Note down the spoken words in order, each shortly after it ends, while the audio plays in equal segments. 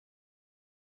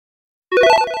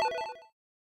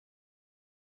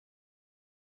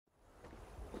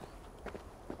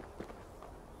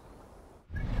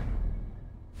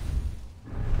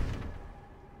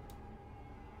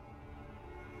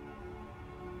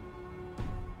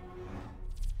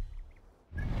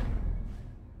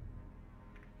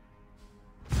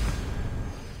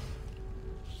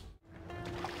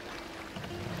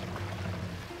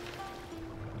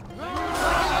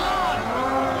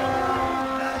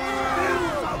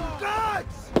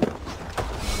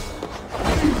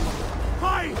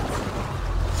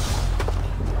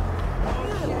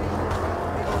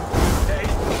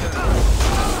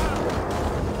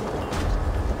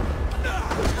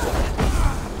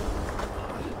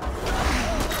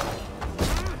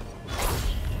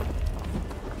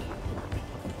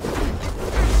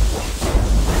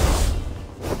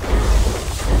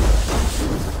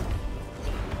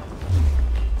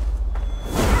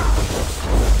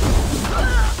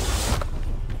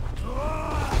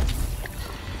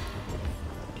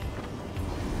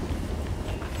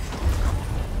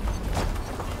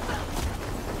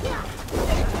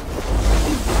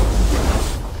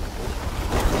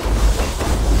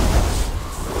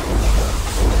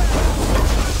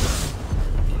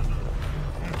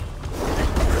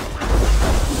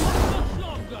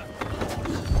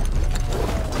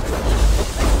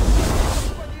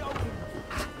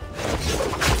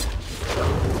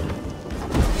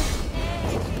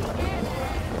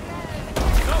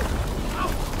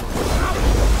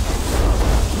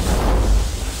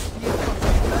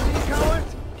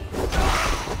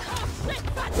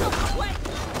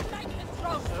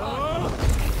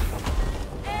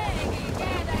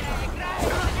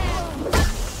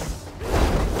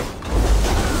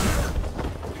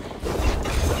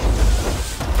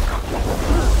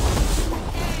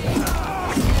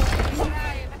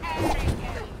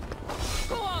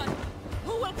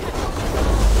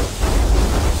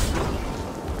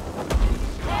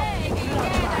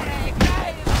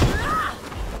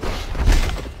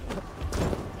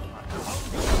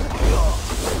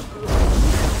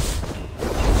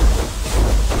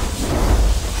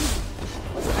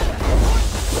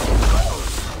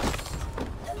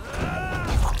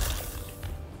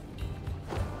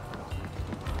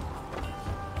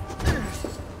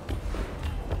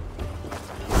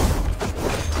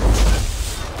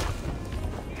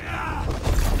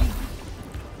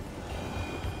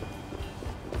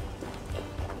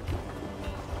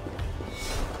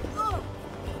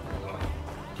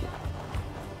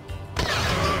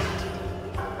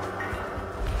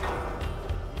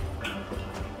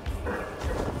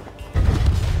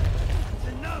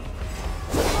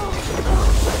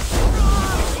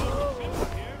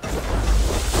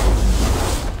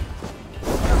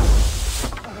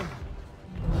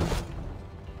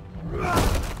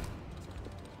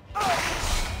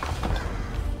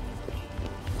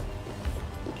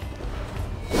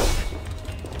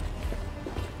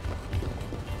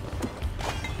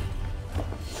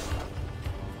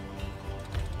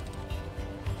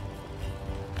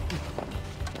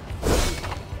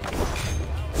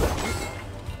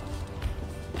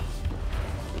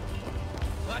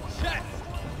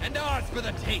for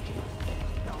the taking.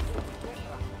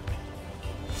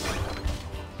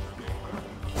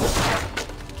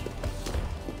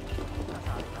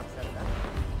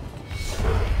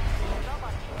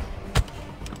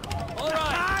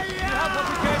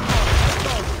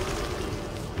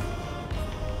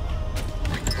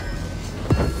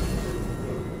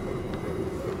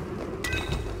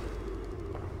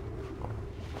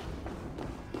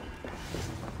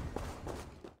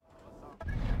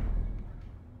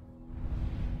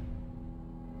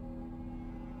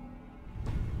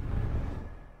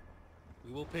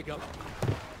 We will pick up.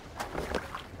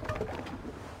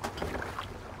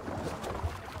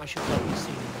 I should not be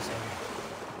seen in this area.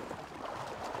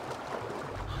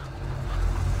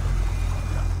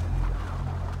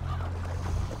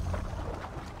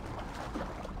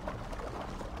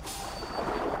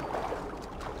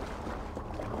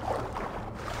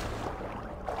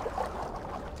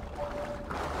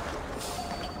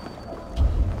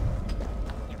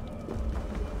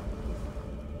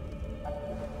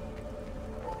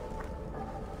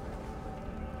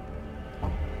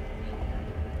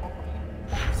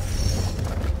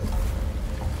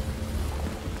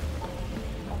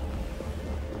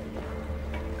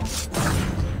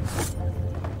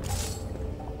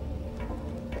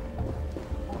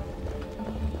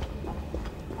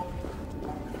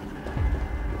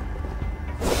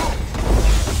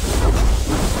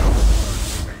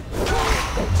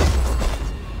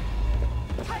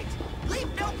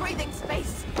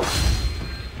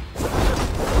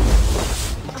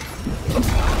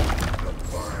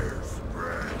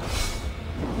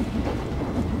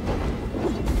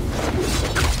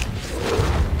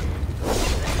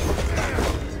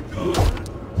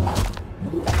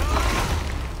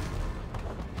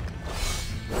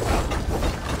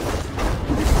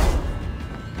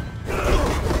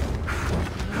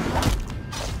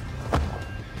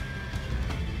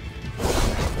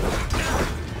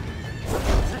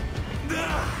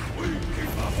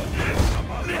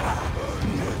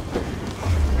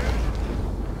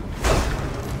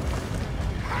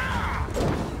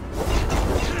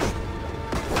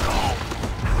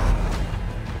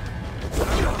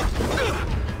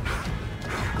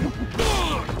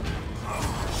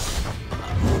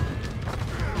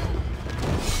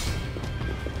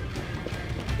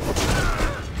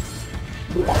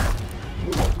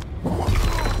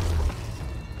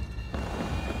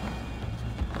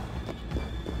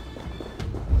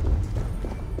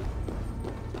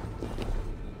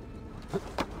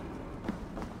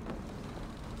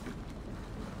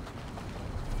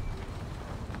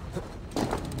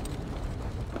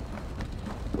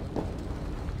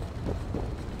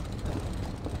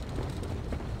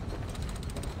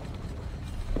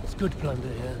 Good plunder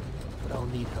here, but I'll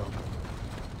need help.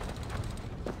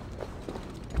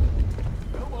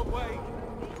 No away,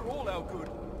 for all our good.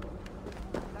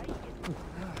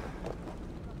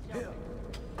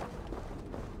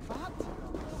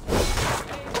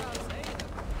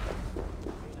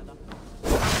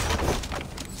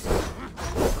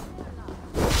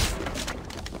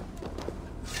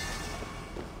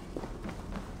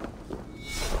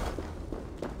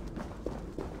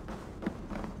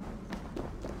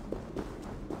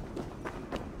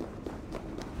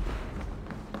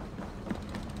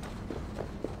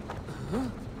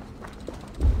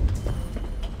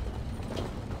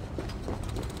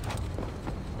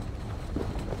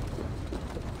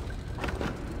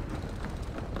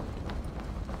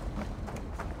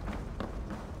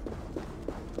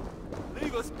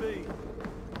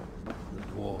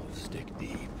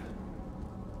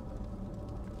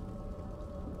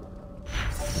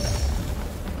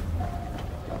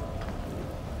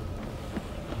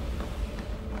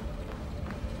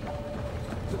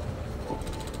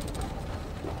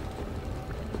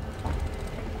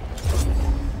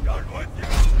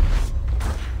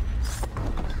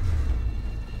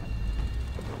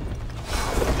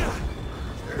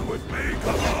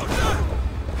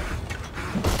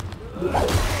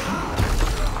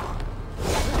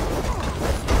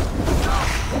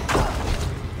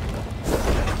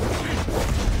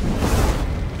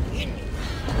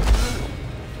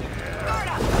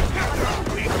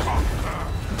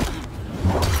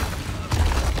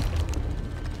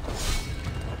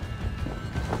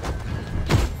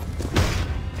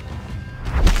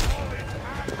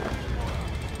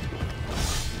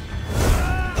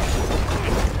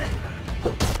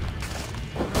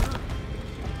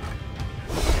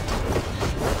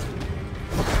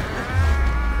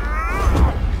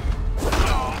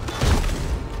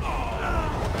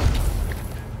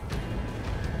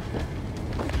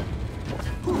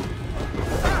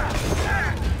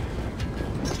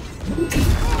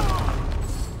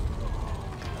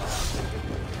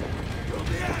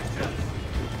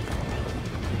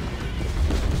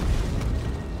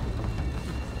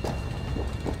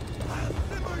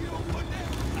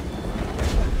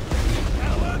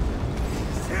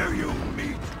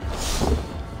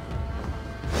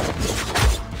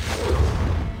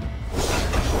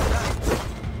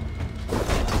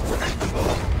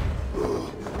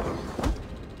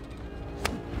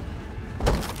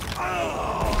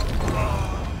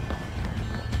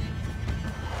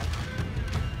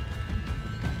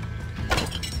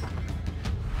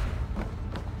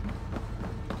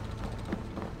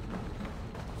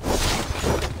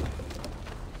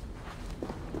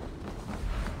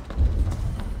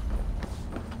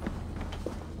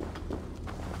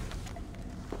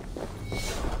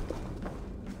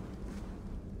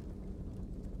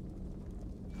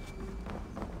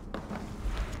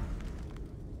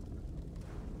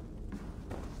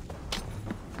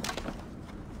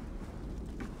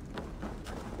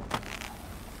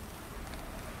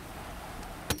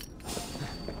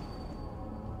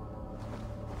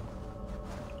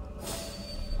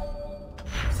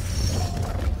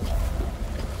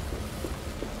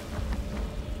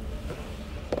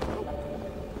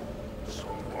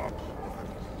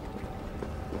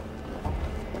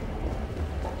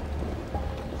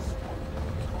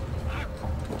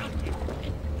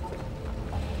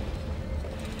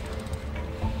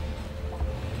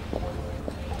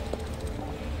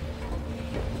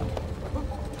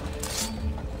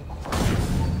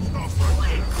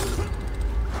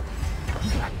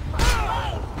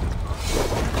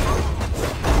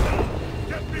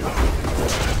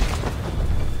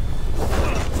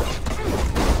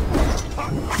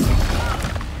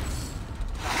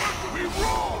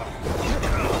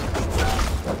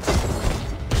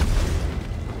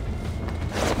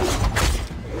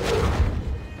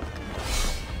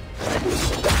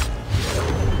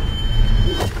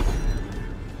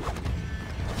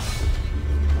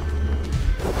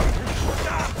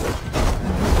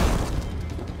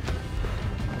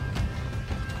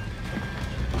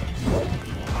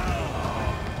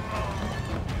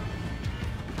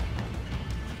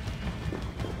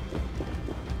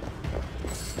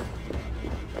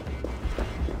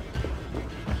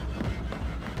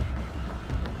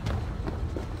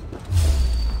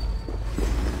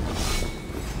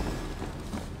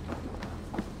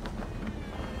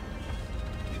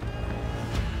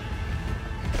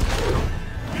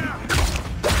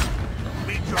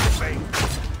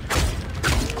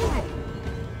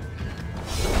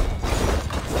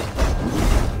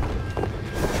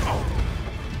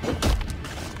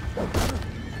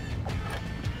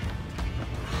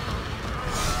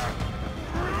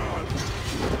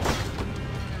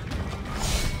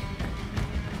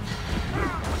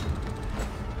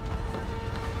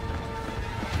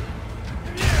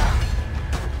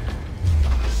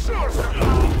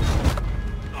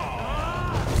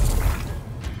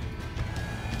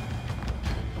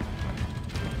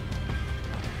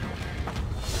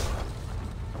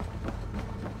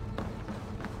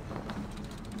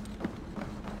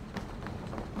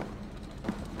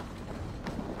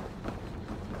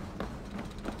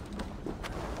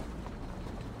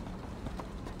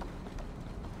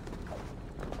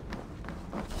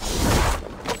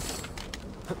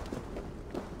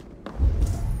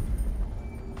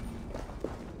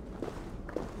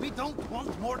 don't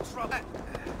want more trouble.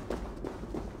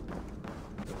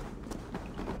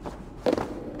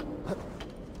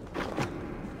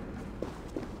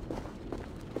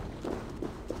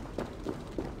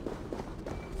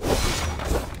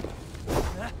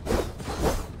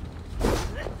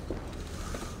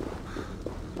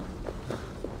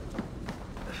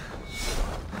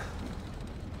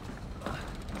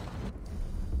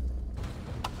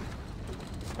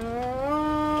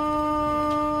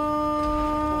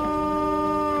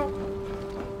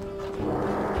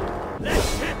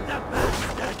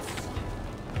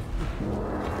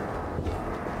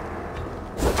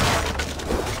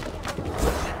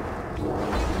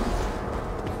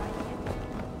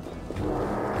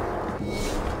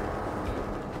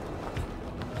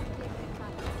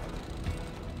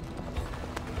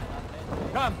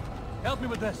 Come, help me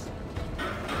with this.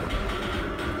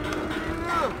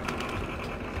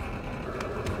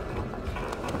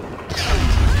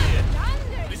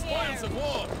 The spoils of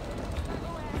war.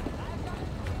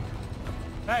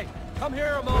 Hey, come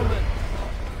here a moment.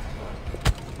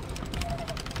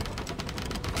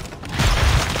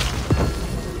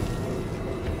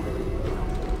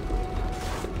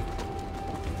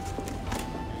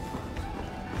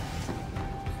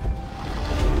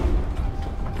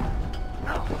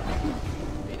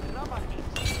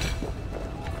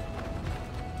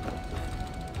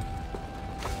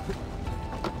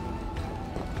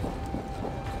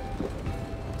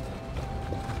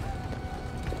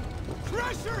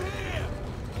 Pressure here!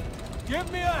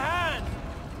 Give me a hand!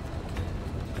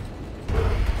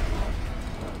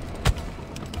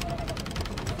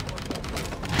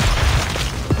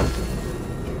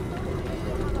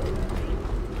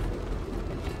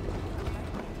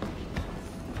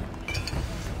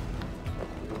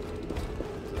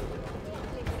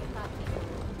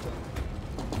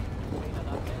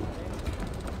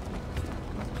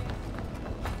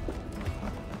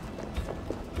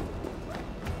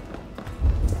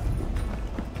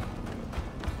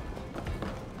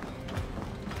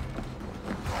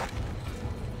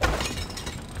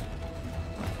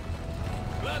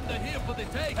 Here for the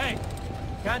take. Hey,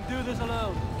 can't do this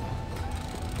alone.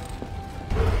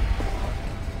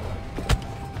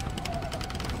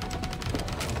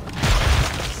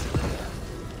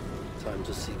 Time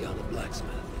to seek out a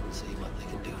blacksmith and see what they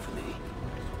can do for me.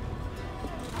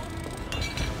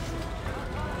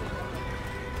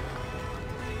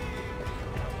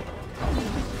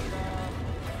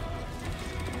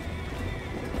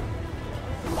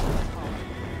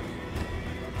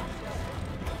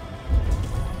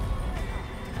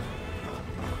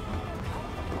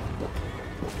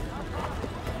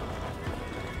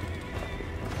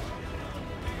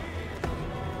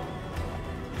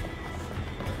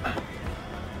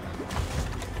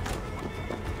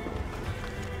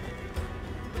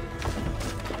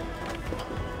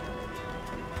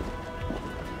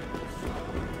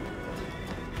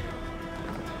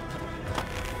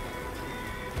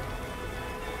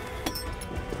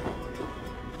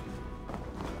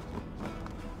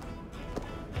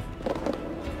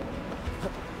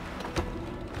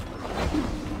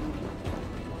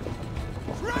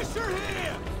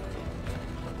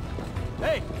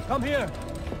 Hey, come here!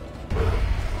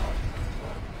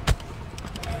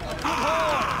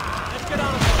 Let's get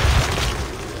out of here!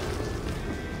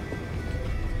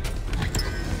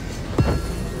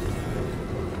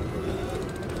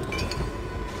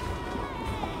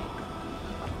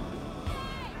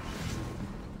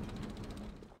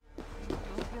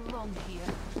 Don't belong here.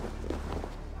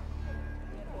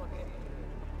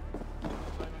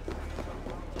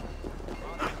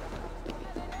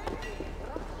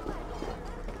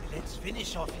 Let's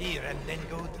finish off here and then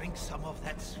go drink some of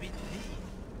that sweet tea.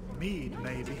 Mead,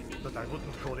 maybe, but I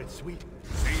wouldn't call it sweet.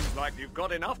 Seems like you've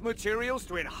got enough materials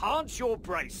to enhance your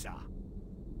bracer.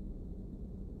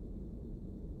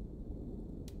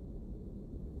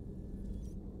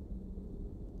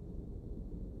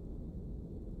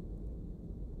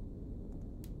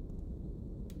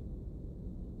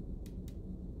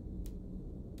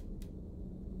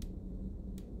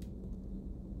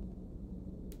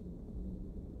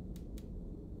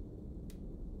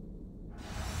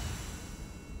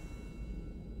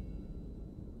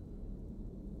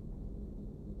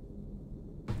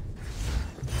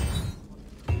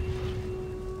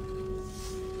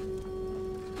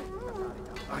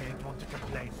 I ain't want to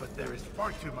complain, but there is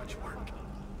far too much work.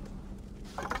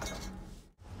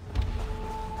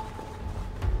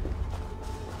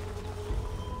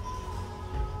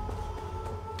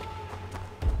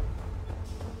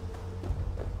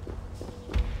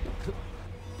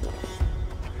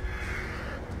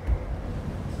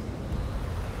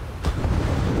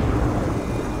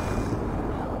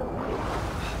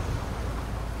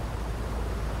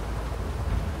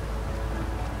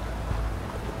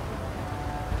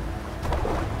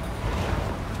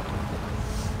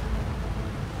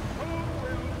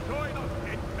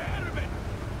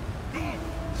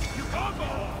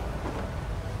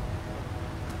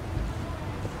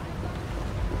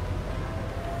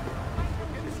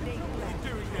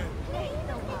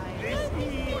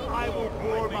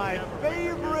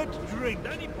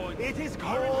 It is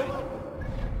called...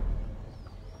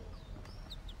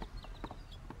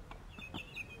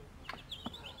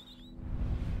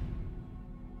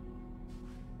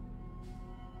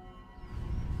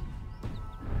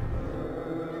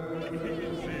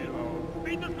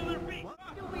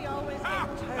 Do we always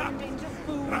get turned into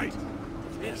food? Right.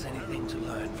 If there's anything to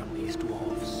learn from these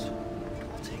dwarves,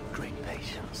 it will take great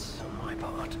patience on my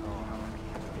part.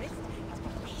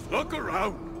 Look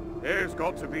around. There's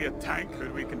got to be a tank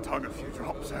that we can tongue a few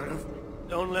drops out of.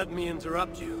 Don't let me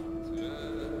interrupt you.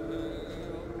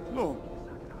 Lord,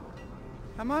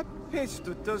 am I pissed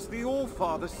or does the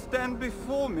Allfather stand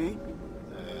before me?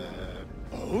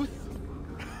 Both?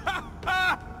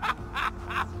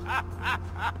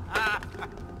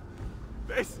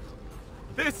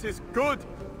 This is good.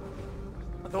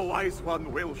 The Wise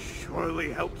One will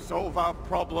surely help solve our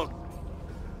problem.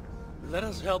 Let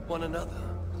us help one another.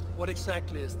 What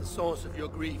exactly is the source of your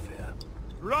grief here?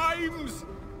 Rhymes!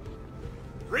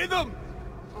 Rhythm!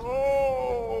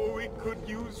 Oh, we could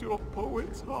use your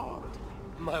poet's heart.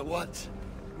 My what?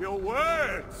 Your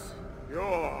words!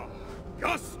 Your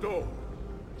gusto!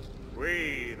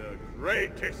 We, the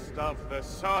greatest of the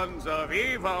sons of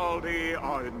Ivaldi,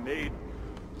 are in need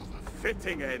of a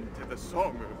fitting end to the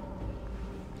song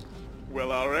of...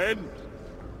 well, our end.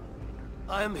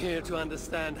 I'm here to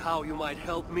understand how you might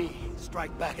help me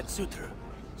strike back at Surtr.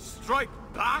 Strike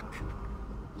back?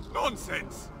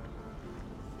 Nonsense!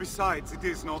 Besides, it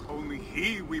is not only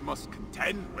he we must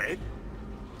contend with,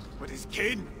 but his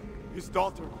kin. His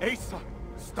daughter, Eysa,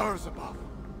 stirs above,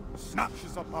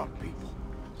 snatches up our people,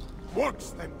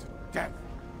 works them to death.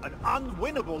 An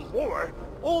unwinnable war?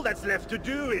 All that's left to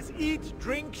do is eat,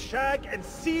 drink, shag, and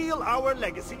seal our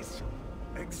legacies.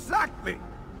 Exactly!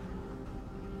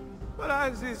 But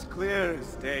as is clear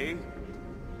as day,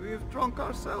 we have drunk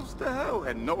ourselves to hell,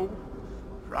 and no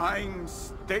rhyme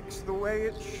sticks the way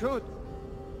it should.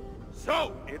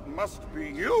 So, it must be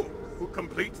you who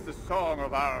completes the song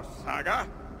of our saga,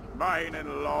 mine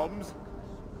and Lom's.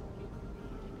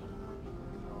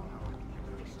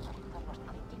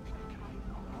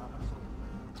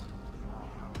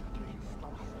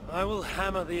 I will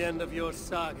hammer the end of your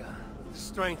saga with the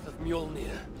strength of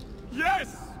Mjolnir.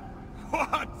 Yes!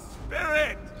 What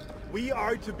spirit! We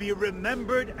are to be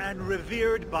remembered and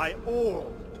revered by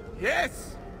all.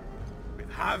 Yes!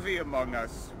 With Javi among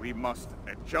us, we must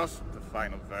adjust the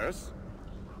final verse.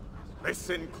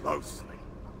 Listen closely.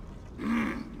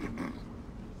 Till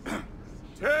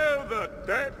the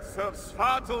depths of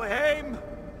Svartalfheim,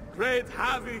 great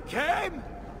Javi came,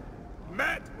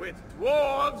 met with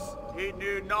dwarves he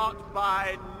knew not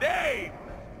by name.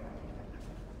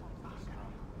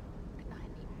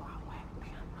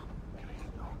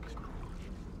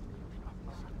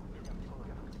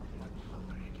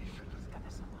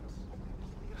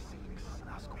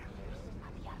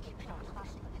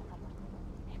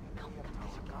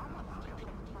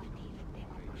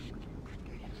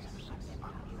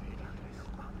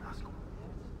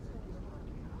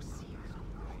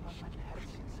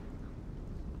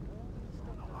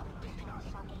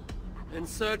 In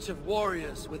search of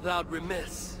warriors without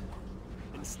remiss,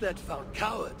 instead found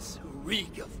cowards who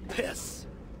reek of piss.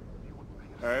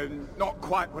 Not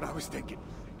quite what I was thinking.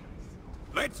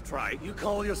 Let's try. You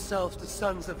call yourselves the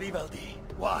sons of Ivaldi.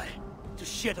 Why? To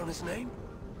shit on his name?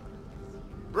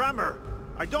 Brammer,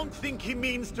 I don't think he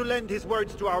means to lend his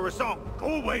words to our song.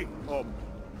 Go away, Mom.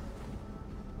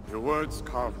 Your words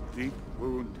carve a deep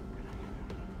wound,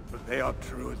 but they are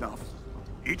true enough.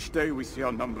 Each day we see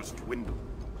our numbers dwindle.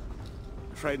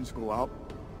 Friends go out,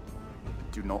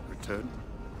 do not return.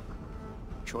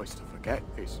 The choice to forget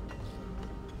is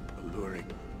alluring.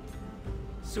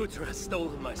 Surtr has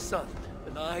stolen my son,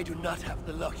 and I do not have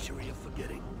the luxury of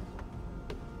forgetting.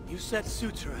 You said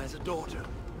Surtr has a daughter.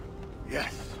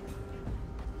 Yes.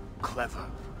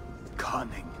 Clever,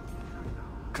 cunning.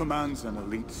 Commands an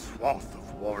elite swath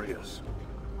of warriors.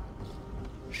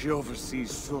 She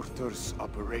oversees Surtr's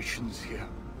operations here.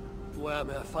 Where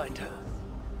may I find her?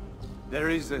 There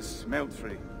is a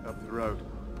smeltery up the road.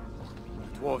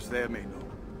 The dwarves there may know.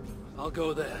 I'll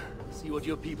go there, see what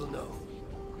your people know.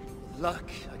 With luck,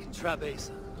 I can trap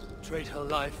Eysa, trade her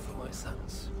life for my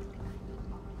son's.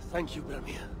 Thank you,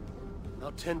 Bramir.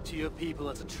 Now tend to your people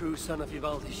as a true son of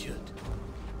Ivaldi should.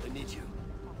 I need you.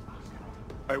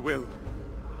 I will.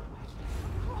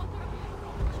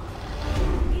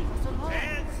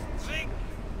 Dance, drink,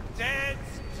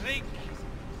 dance, drink,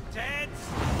 dance,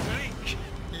 drink.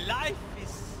 Life is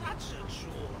such a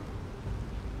chore.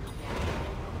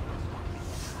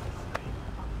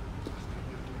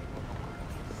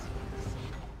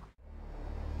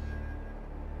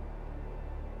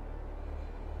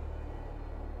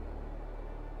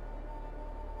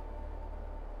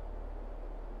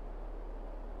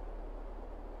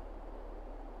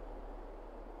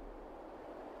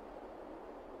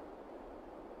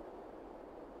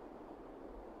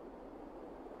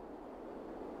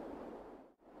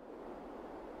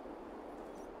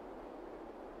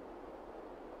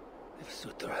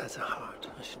 Surtr has a heart,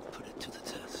 I should put it to the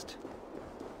test.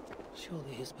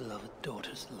 Surely his beloved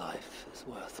daughter's life is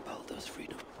worth Baldr's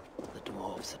freedom. The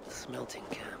dwarves at the smelting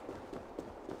camp.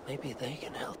 Maybe they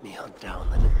can help me hunt down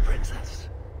the little princess.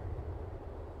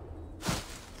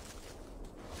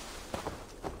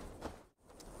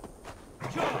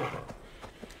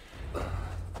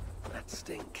 That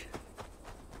stink.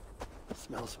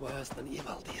 Smells worse than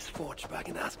Ivaldi's forge back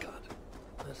in Asgard.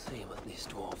 Let's see what these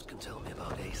dwarves can tell me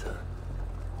about Eysa.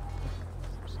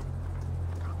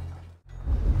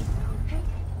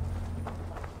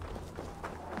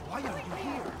 Why are you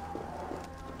here?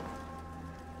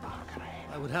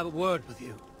 I would have a word with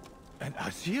you. An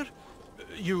Asir?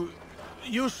 You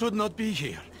should not be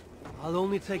here. I'll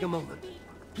only take a moment.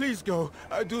 Please go.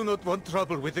 I do not want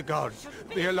trouble with the guards.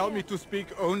 They allow me to speak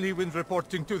only when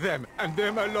reporting to them, and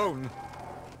them alone.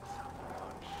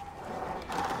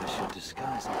 I should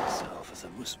disguise myself as a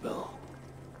muspel.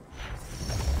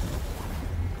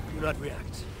 Do not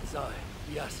react. It's I,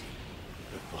 Yassi.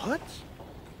 What?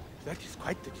 That is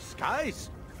quite the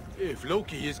disguise. If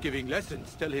Loki is giving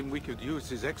lessons, tell him we could use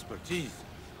his expertise.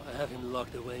 I have him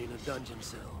locked away in a dungeon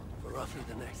cell for roughly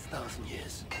the next 1,000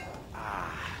 years.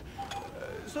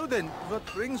 So then, what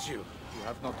brings you? You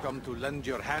have not come to lend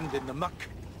your hand in the muck.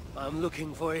 I'm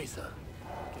looking for Eysa.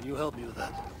 Can you help me with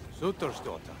that? Surtr's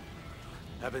daughter.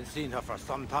 Haven't seen her for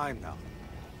some time now.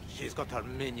 She's got her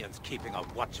minions keeping a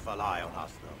watchful eye on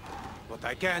us, though. What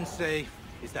I can say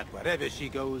is that wherever she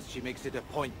goes, she makes it a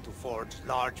point to forge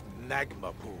large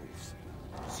magma pools.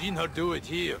 Seen her do it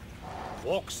here.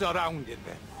 Walks around in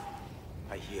them.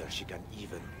 I hear she can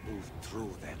even move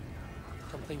through them.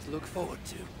 Something to look forward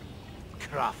to.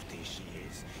 Crafty she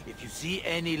is. If you see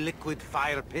any liquid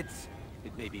fire pits,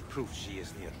 it may be proof she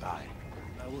is nearby.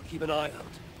 I will keep an eye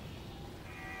out.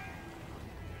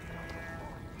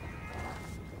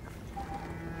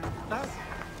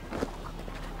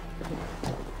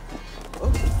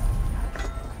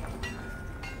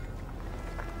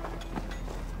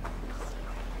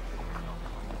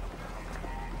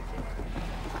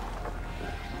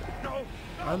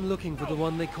 I'm looking for the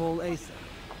one they call Eysa.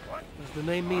 Does the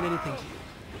name mean anything to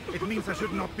you? It means I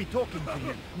should not be talking to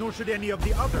him, nor should any of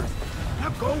the others.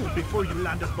 Now go before you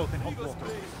land us both in hot water.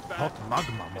 Hot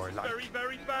magma, more like. Very,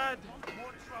 very bad.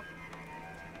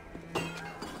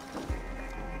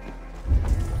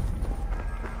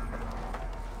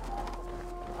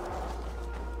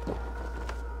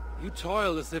 You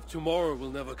toil as if tomorrow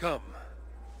will never come.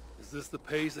 Is this the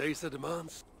pace Eysa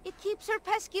demands? It keeps her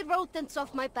pesky rodents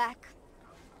off my back.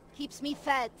 Keeps me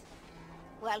fed.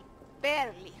 Well,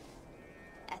 barely.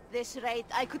 At this rate,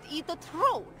 I could eat a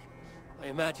troll. I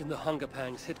imagine the hunger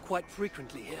pangs hit quite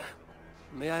frequently here.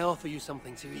 May I offer you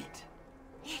something to eat?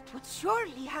 It would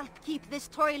surely help keep this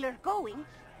toiler going.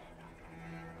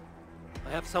 I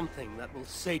have something that will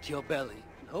sate your belly,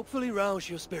 and hopefully rouse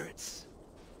your spirits.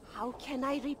 How can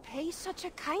I repay such a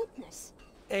kindness?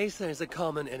 Eysa is a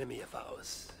common enemy of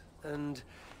ours, and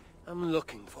I'm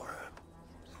looking for her.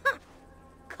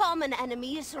 Common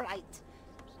enemy is right.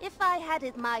 If I had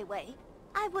it my way,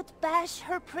 I would bash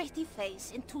her pretty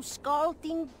face into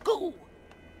scalding goo.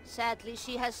 Sadly,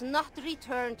 she has not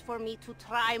returned for me to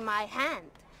try my hand.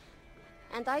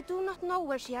 And I do not know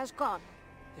where she has gone.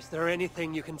 Is there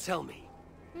anything you can tell me?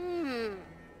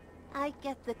 I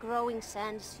get the growing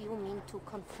sense you mean to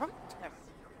confront her.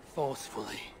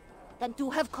 Forcefully. Then do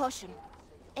have caution.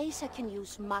 Eysa can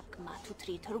use magma to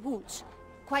treat her wounds.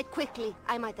 Quite quickly,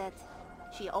 I might add.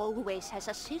 She always has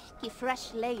a silky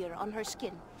fresh layer on her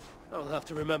skin. I'll have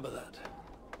to remember that.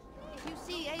 If you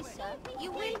see Eysa,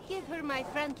 you will give her my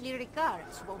friendly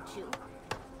regards, won't you?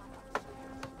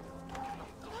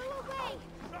 Go away!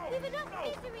 We've enough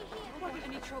misery here! What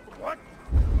any trouble? What?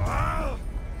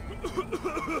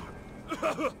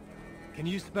 Can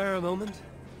you spare a moment?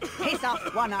 Piss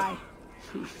off, One Eye!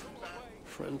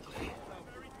 Friendly.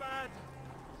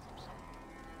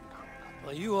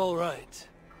 Are you all right?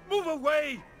 Move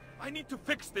away! I need to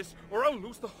fix this, or I'll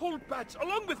lose the whole batch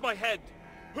along with my head!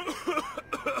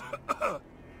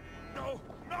 No!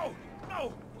 No!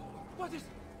 No! What is...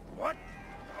 What?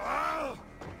 Ah!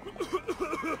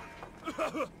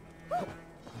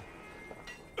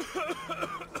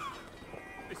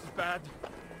 This is bad.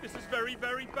 This is very,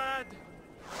 very bad.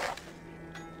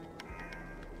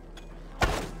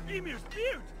 Emir's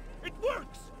beard! It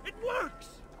works! It works!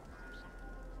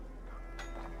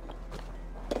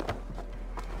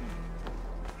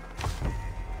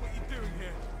 What are you doing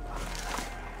here?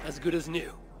 As good as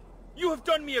new. You have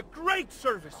done me a great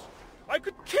service! I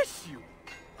could kiss you!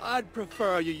 I'd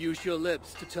prefer you use your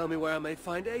lips to tell me where I may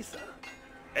find Eysa.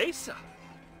 Eysa?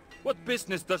 What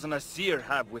business does an Asir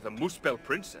have with a Muspel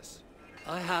princess?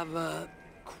 I have a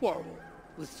quarrel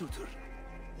with Surtr.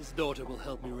 His daughter will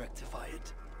help me rectify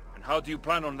it. And how do you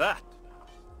plan on that?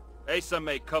 Eysa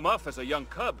may come off as a young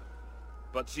cub,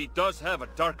 but she does have a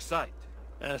dark side.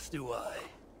 As do I.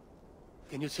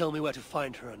 Can you tell me where to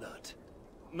find her or not?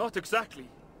 Not exactly.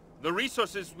 The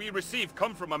resources we receive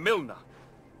come from a Milna,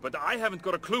 but I haven't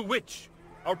got a clue which.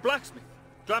 Our blacksmith,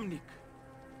 Glamnik.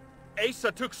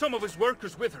 Eysa took some of his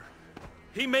workers with her.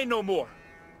 He may know more,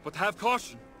 but have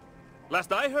caution.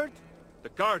 Last I heard, the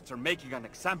guards are making an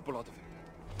example out of him.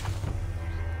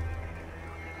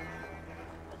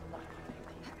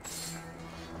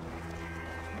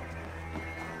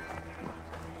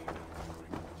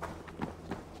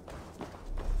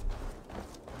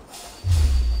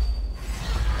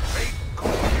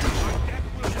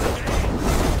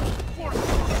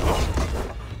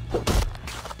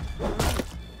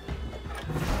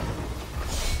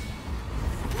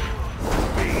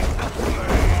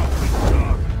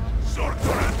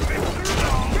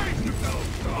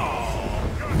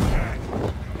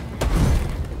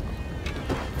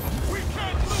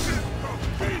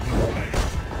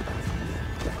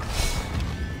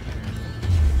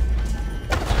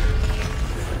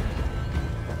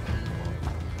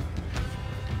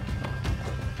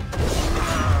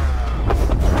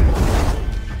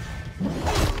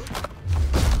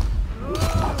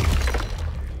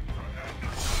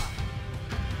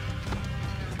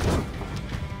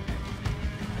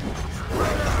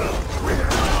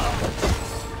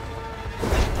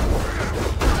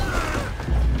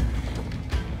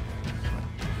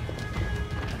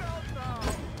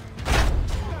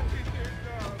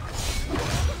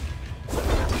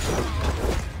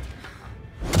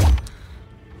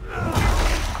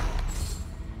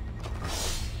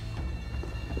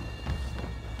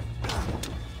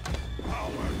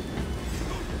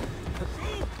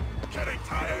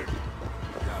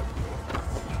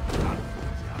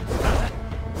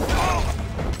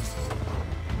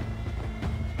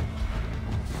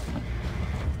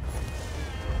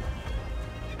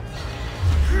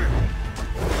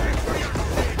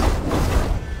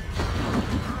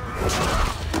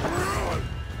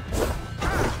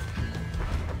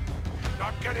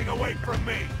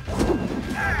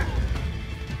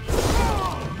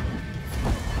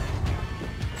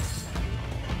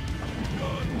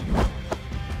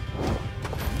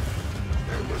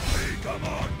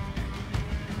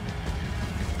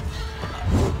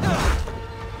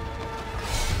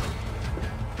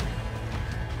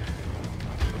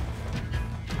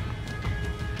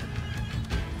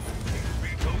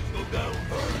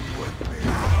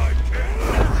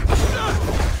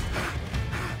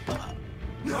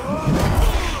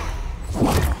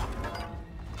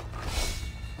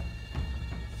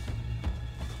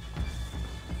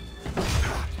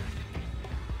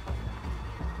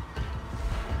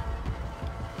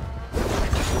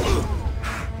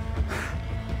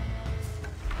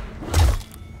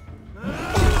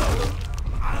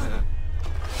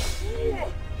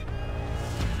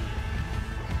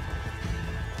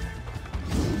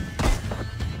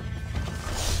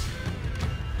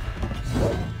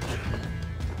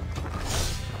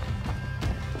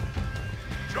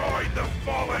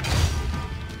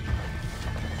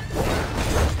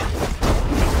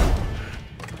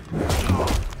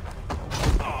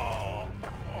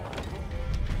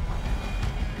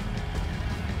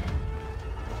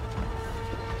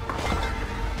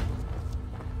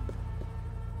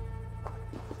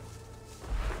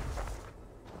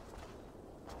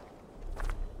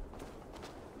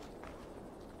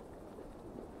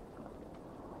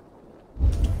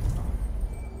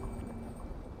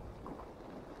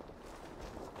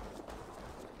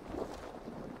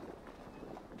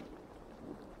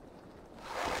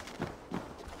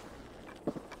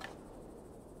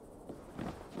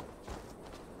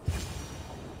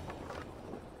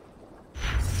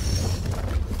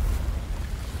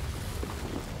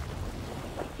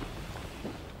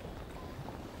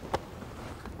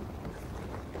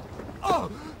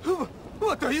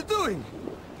 What are you doing?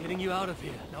 Getting you out of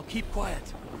here. Now keep quiet.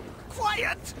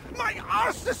 Quiet! My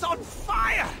arse is on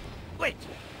fire! Wait.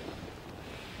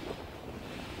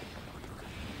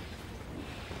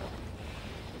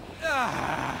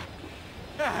 Ah!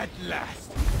 At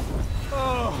last.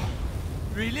 Oh,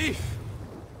 relief.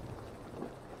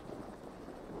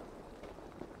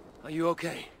 Are you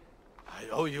okay? I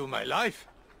owe you my life.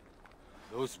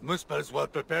 Those Muspels were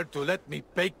prepared to let me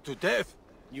bake to death.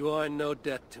 You are in no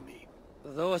debt to me.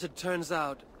 Though, as it turns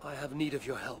out, I have need of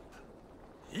your help.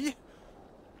 Me?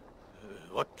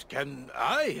 What can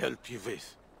I help you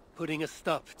with? Putting a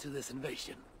stop to this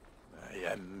invasion.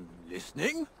 I am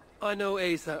listening. I know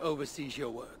Eysa oversees your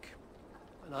work,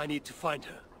 and I need to find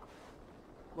her.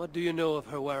 What do you know of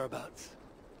her whereabouts?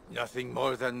 Nothing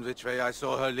more than which way I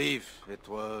saw her leave. It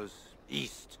was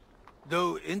east.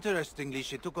 Though, interestingly,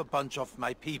 she took a bunch of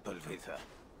my people with her.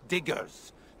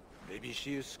 Diggers. Maybe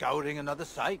she is scouring another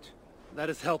site? That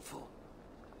is helpful.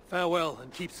 Farewell,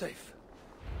 and keep safe.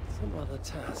 Some other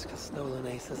task has stolen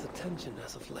Eysa's attention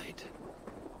as of late.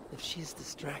 If she's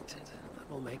distracted,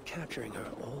 that will make capturing her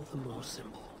all the more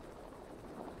simple.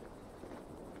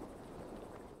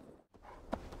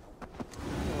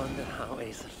 I wonder how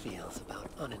Eysa feels about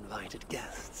uninvited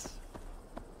guests.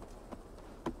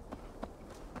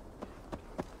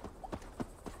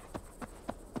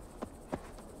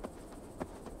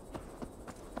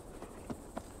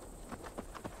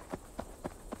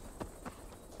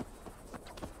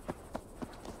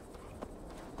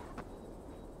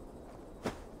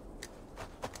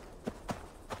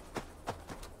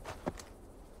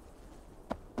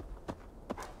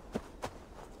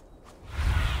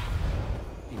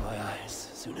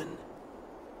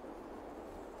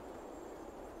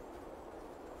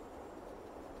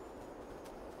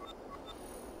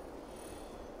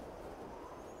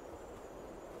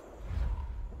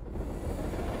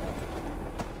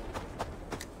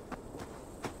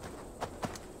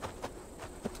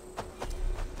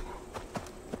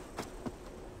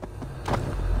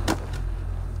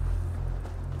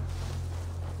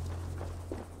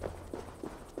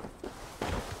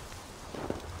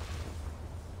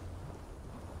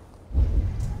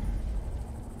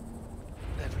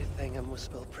 A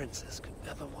Muspel princess could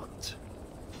ever want.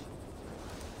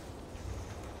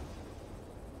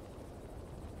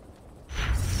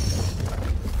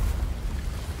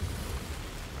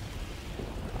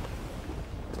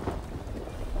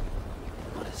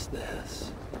 What is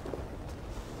this?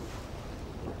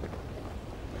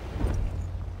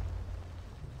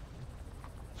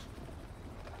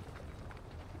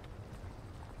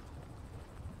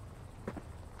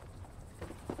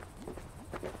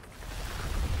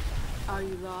 Are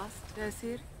you lost,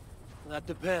 Esir? That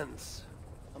depends.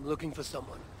 I'm looking for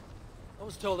someone. I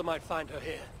was told I might find her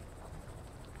here.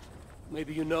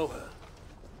 Maybe you know her.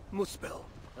 Muspel,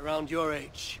 around your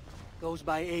age. Goes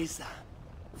by Eysa.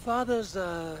 Father's,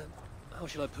 how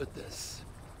shall I put this?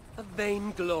 A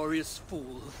vainglorious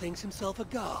fool who thinks himself a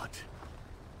god.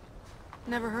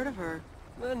 Never heard of her.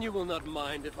 Then you will not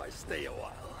mind if I stay a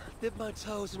while. Dip my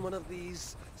toes in one of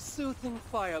these soothing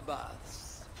fire baths.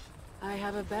 I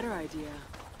have a better idea.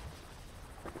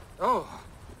 Oh.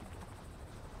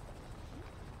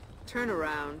 Turn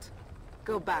around.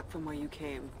 Go back from where you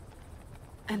came.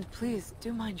 And please,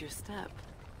 do mind your step.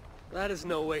 That is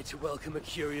no way to welcome a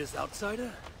curious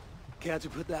outsider. Care to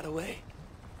put that away?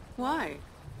 Why?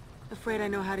 Afraid I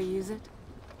know how to use it?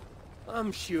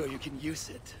 I'm sure you can use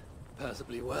it.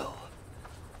 Passably well.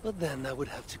 But then I would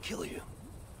have to kill you.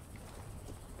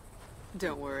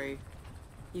 Don't worry.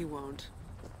 You won't.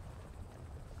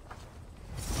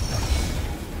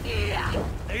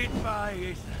 Ain't by,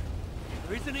 Eysa.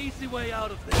 There is an easy way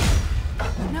out of this.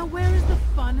 Now where is the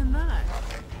fun in that?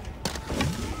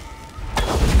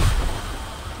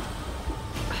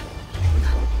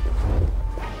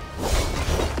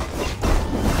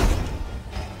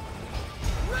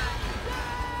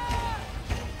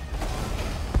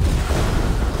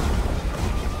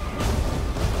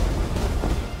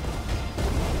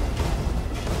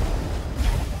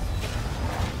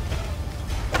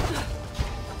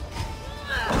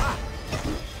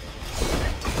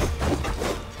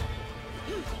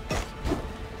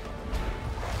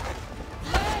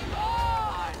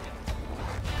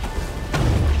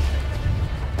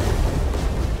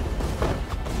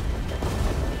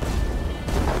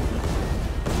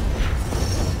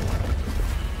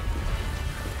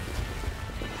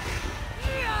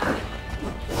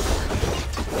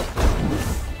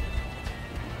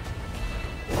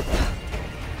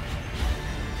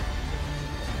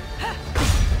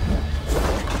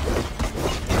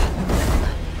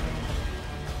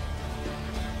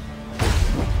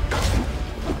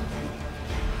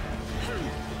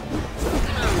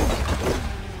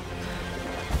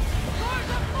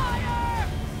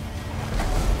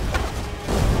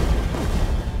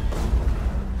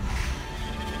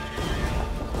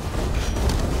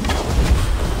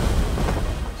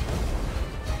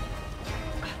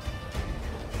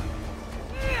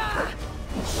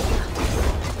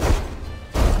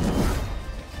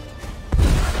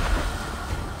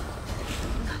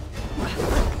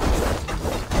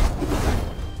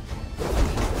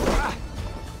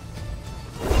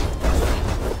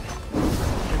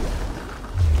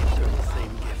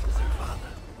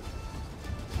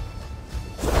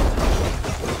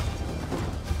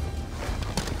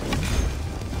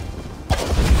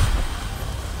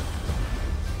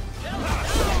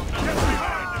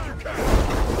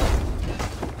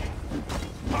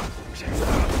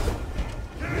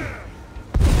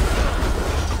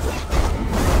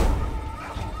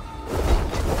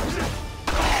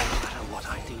 what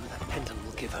I do, that pendant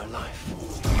will give her life.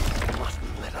 I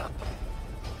mustn't let up.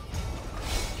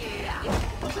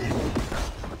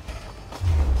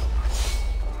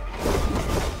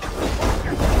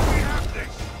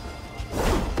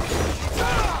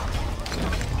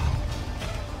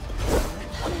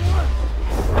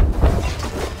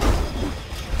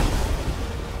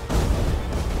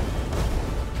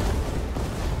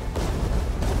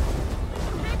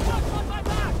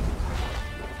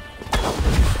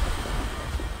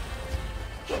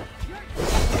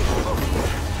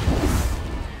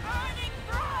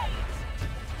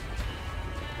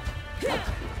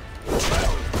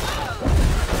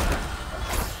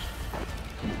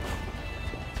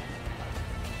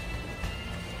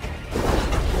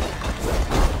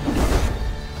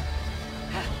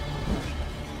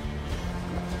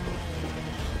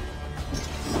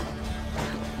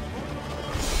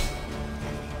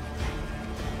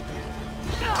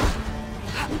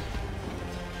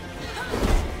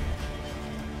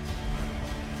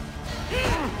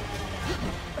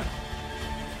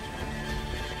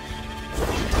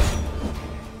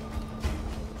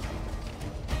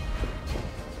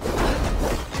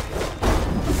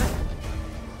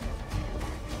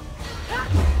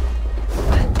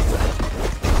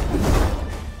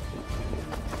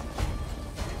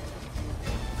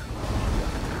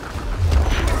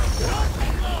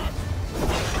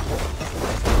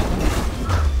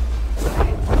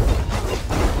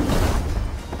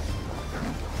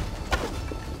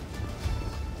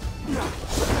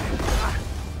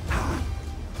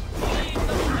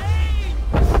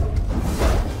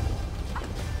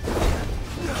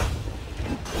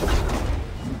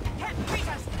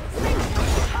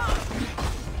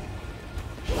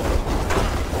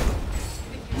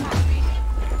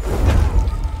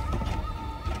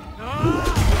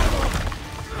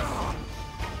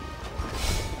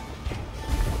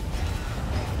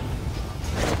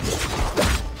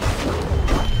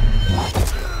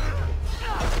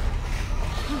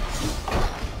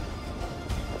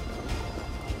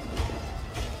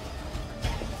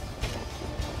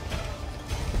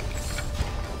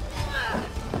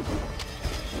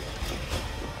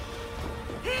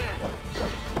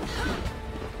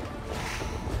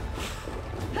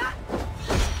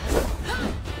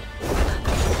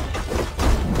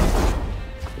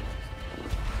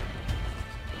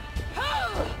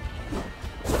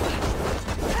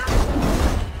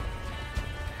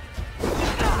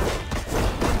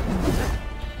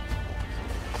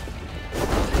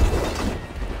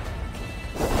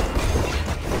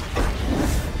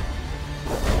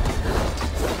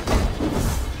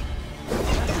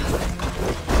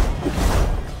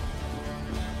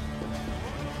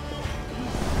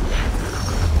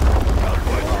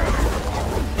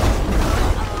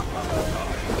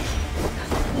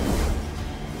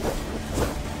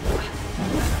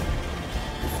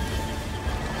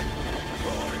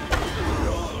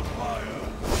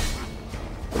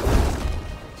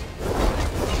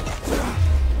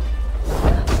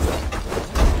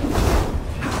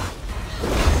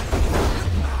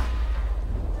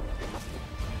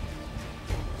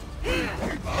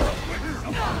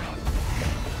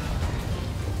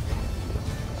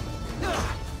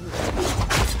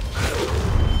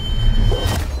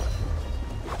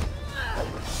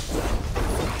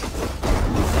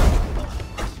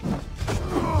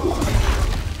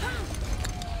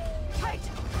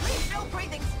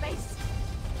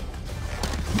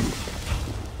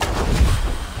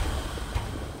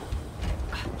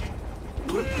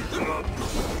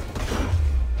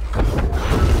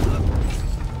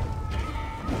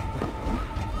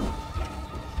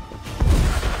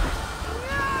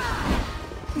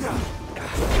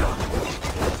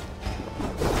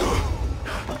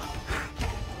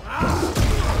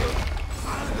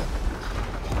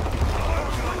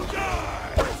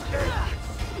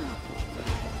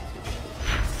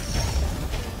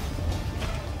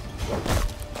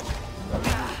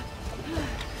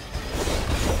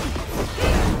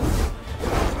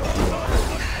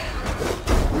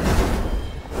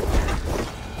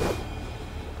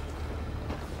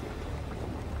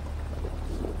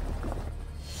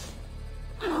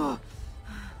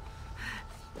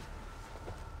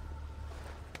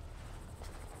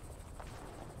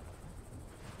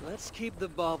 Let's keep the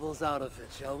baubles out of it,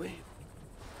 shall we?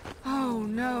 Oh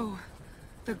no.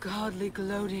 The godly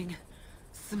gloating.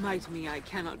 Smite me, I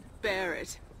cannot bear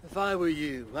it. If I were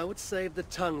you, I would save the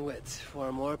tongue wit for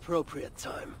a more appropriate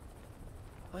time.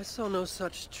 I saw no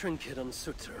such trinket on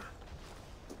Surtr.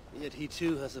 Yet he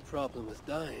too has a problem with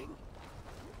dying.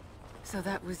 So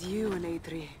that was you and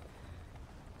Eivor.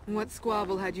 What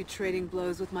squabble had you trading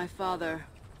blows with my father?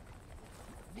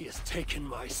 He has taken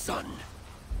my son.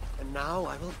 And now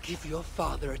I will give your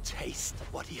father a taste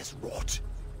of what he has wrought.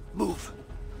 Move,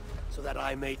 so that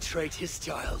I may trade his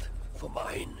child for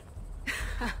mine.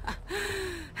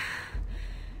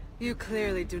 You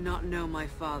clearly do not know my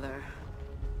father.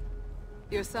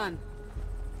 Your son,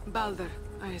 Baldr,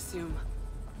 I assume.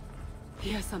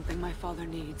 He has something my father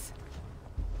needs.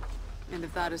 And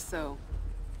if that is so,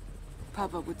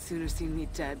 Papa would sooner see me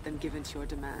dead than give in to your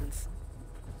demands.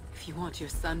 If you want your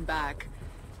son back,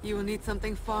 you will need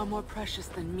something far more precious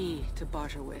than me to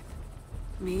barter with.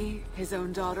 Me, his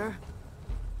own daughter?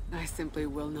 I simply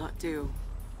will not do.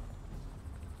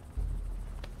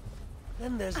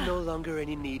 Then there's no longer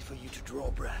any need for you to draw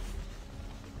breath.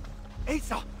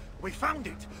 Eysa! We found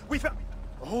it! We found...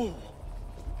 Oh!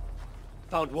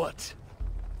 Found what?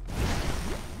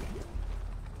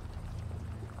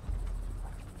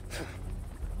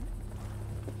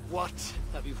 What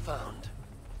have you found?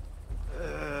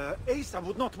 Eysa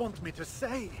would not want me to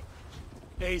say.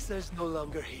 Eysa is no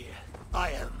longer here.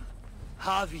 I am.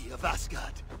 Havi of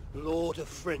Asgard, Lord of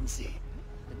Frenzy.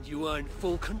 And you are in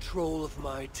full control of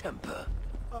my temper.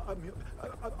 A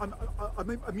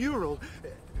mural.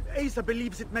 Eysa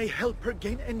believes it may help her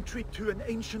gain entry to an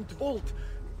ancient vault.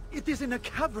 It is in a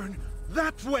cavern.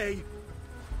 That way!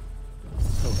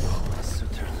 So long as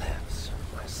Surtr lives,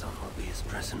 my son will be his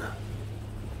prisoner.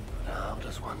 But how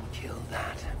does one kill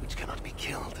that which cannot be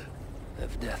killed?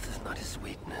 If death is not his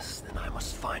weakness, then I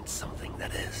must find something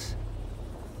that is.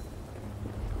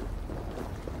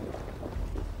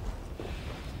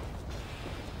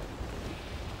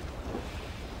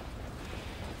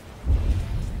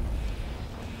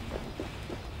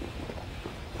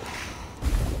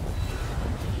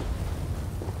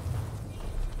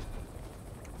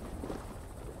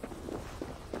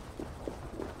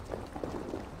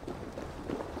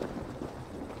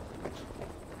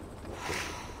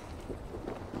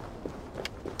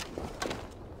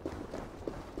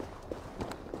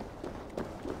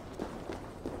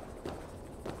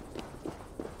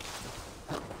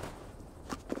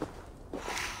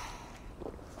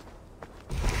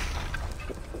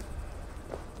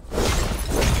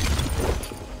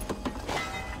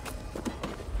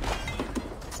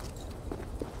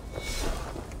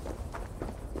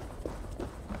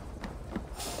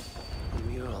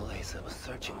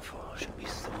 Searching for should be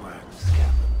somewhere in this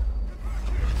cabin.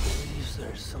 He believes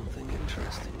there's something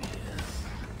interesting here.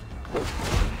 I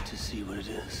need to see what it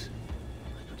is. I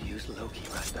could use Loki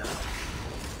right now.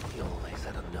 He always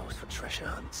had a nose for treasure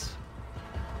hunts.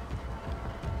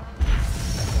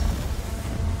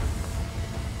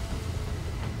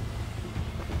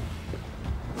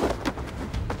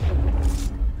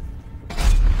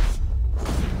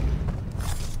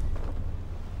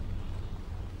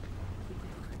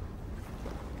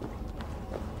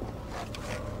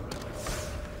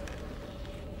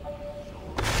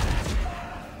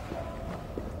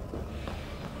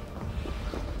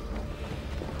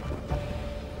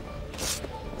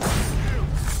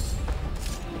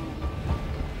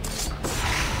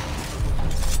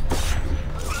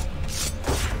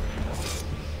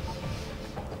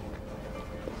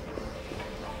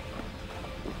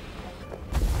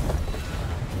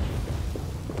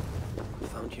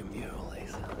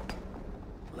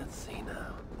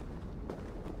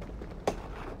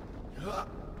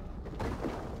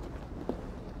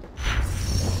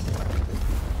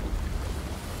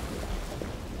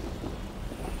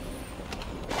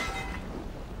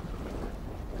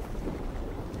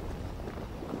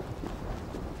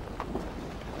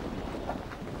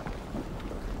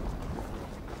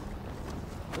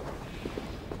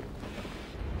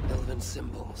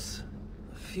 Symbols,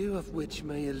 a few of which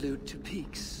may allude to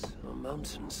peaks or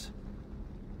mountains.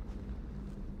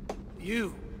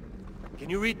 You! Can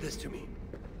you read this to me?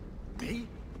 Me?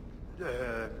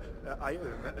 I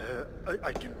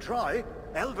can try.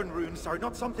 Elven runes are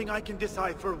not something I can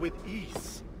decipher with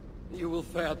ease. You will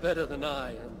fare better than I,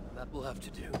 and that will have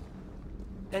to do.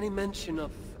 Any mention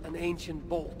of an ancient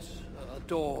vault, a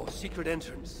door, secret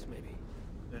entrance, maybe?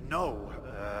 No,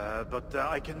 but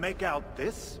I can make out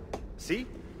this. See?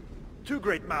 2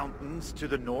 great mountains to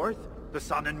the north, the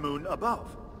sun and moon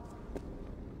above.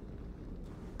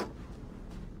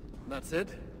 That's it?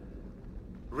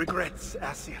 Regrets,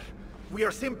 Asir. We are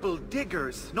simple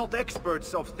diggers, not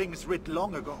experts of things writ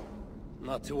long ago.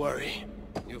 Not to worry.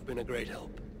 You've been a great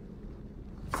help.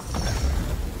 The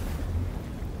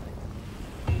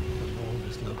vault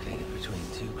is located between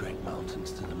 2 great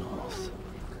mountains to the north.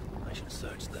 I should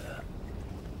search there.